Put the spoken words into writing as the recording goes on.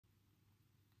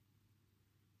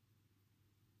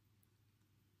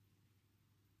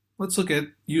Let's look at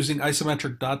using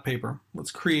isometric dot paper. Let's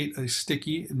create a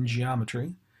sticky in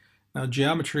geometry. Now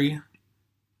geometry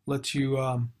lets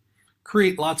you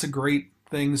create lots of great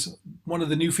things. One of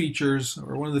the new features,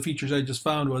 or one of the features I just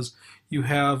found, was you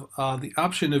have the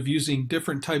option of using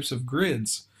different types of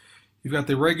grids. You've got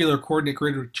the regular coordinate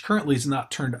grid, which currently is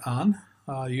not turned on.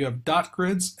 You have dot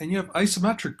grids and you have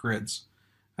isometric grids.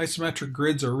 Isometric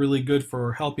grids are really good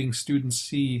for helping students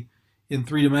see in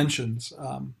 3 dimensions.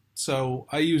 So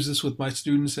I use this with my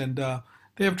students, and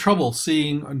they have trouble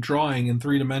seeing and drawing in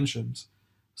 3 dimensions.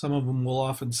 Some of them will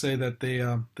often say that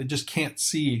they just can't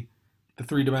see the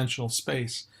 3-dimensional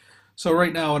space. So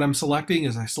right now what I'm selecting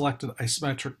is I selected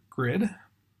isometric grid.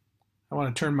 I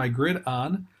want to turn my grid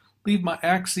on, leave my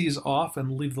axes off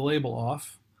and leave the label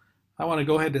off. I want to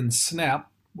go ahead and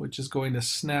snap, which is going to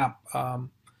snap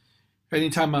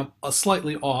anytime I'm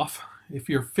slightly off. If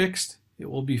you're fixed,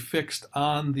 it will be fixed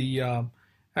on the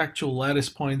actual lattice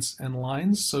points and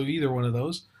lines, so either one of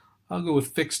those. I'll go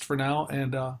with fixed for now,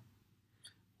 and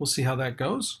we'll see how that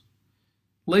goes.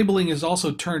 Labeling is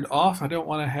also turned off. I don't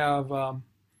want to have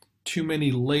too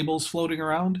many labels floating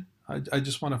around. I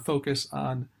just want to focus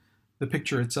on the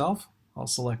picture itself. I'll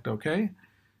select OK. I'm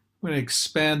going to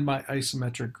expand my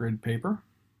isometric grid paper.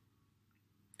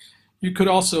 You could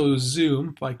also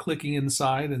zoom by clicking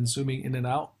inside and zooming in and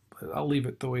out, but I'll leave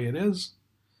it the way it is.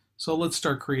 So let's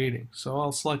start creating. So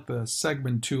I'll select the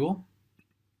segment tool,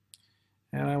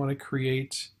 and I want to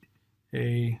create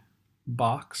a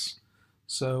box.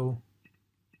 So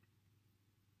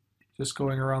just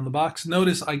going around the box.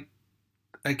 Notice I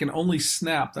can only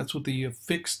snap. That's what the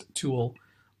fixed tool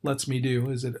lets me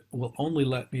do, is it will only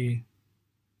let me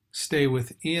stay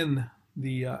within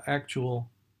the actual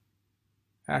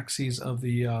axes of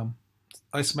the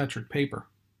isometric paper.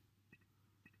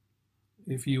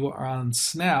 If you are on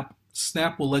snap,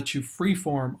 snap will let you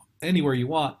freeform anywhere you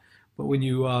want, but when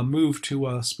you move to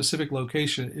a specific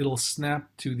location, it'll snap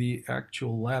to the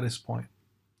actual lattice point.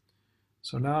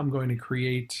 So now I'm going to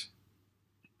create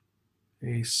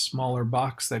a smaller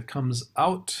box that comes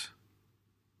out.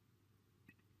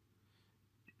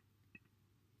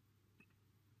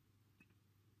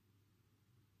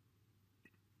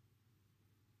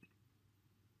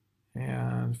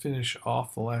 And finish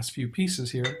off the last few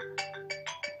pieces here.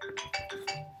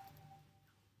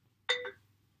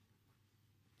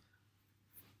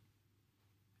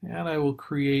 And I will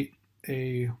create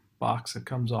a box that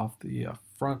comes off the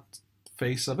front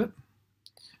face of it.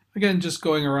 Again, just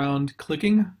going around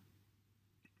clicking.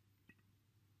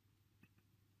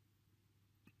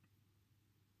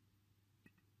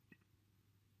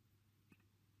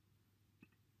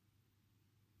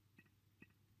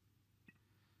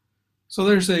 So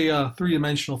there's a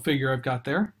 3-dimensional figure I've got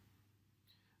there.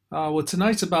 What's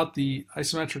nice about the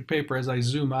isometric paper as I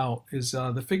zoom out is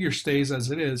the figure stays as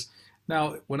it is.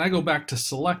 Now, when I go back to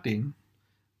selecting,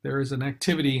 there is an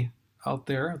activity out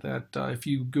there that if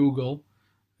you Google,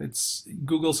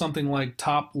 Google something like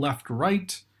top, left,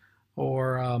 right,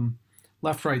 or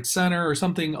left, right, center, or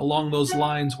something along those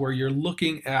lines, where you're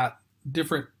looking at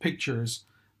different pictures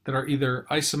that are either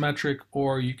isometric,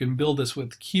 or you can build this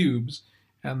with cubes.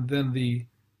 And then the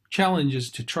challenge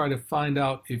is to try to find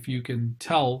out if you can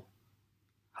tell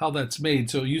how that's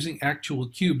made. So using actual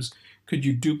cubes, could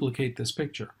you duplicate this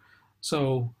picture?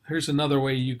 So here's another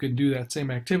way you can do that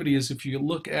same activity, is if you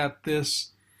look at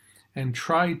this and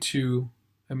try to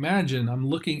imagine I'm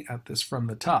looking at this from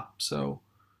the top. So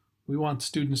we want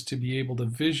students to be able to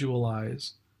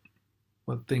visualize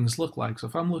what things look like. So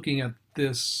if I'm looking at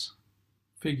this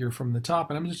figure from the top,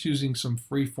 and I'm just using some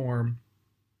freeform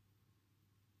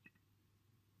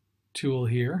tool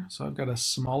here. So I've got a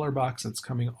smaller box that's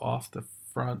coming off the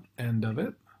front end of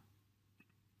it.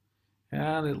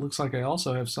 And it looks like I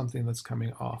also have something that's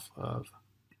coming off of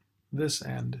this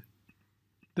end.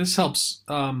 This helps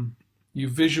you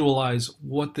visualize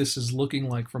what this is looking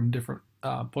like from different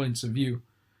points of view.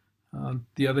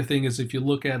 The other thing is, if you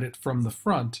look at it from the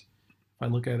front, if I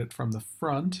look at it from the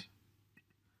front,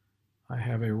 I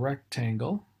have a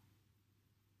rectangle.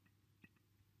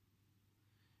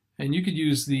 And you could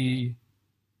use the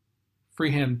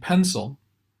freehand pencil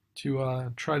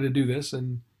to try to do this,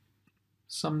 and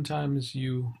sometimes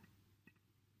it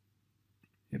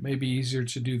may be easier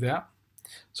to do that.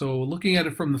 So looking at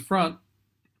it from the front,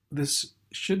 this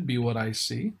should be what I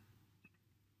see.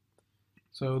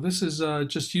 So this is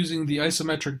just using the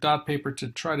isometric dot paper to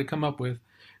try to come up with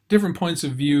different points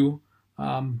of view,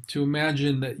 to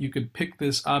imagine that you could pick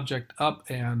this object up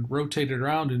and rotate it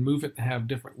around and move it and have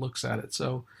different looks at it.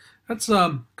 So that's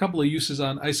a couple of uses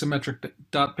on isometric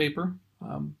dot paper.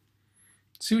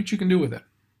 See what you can do with it.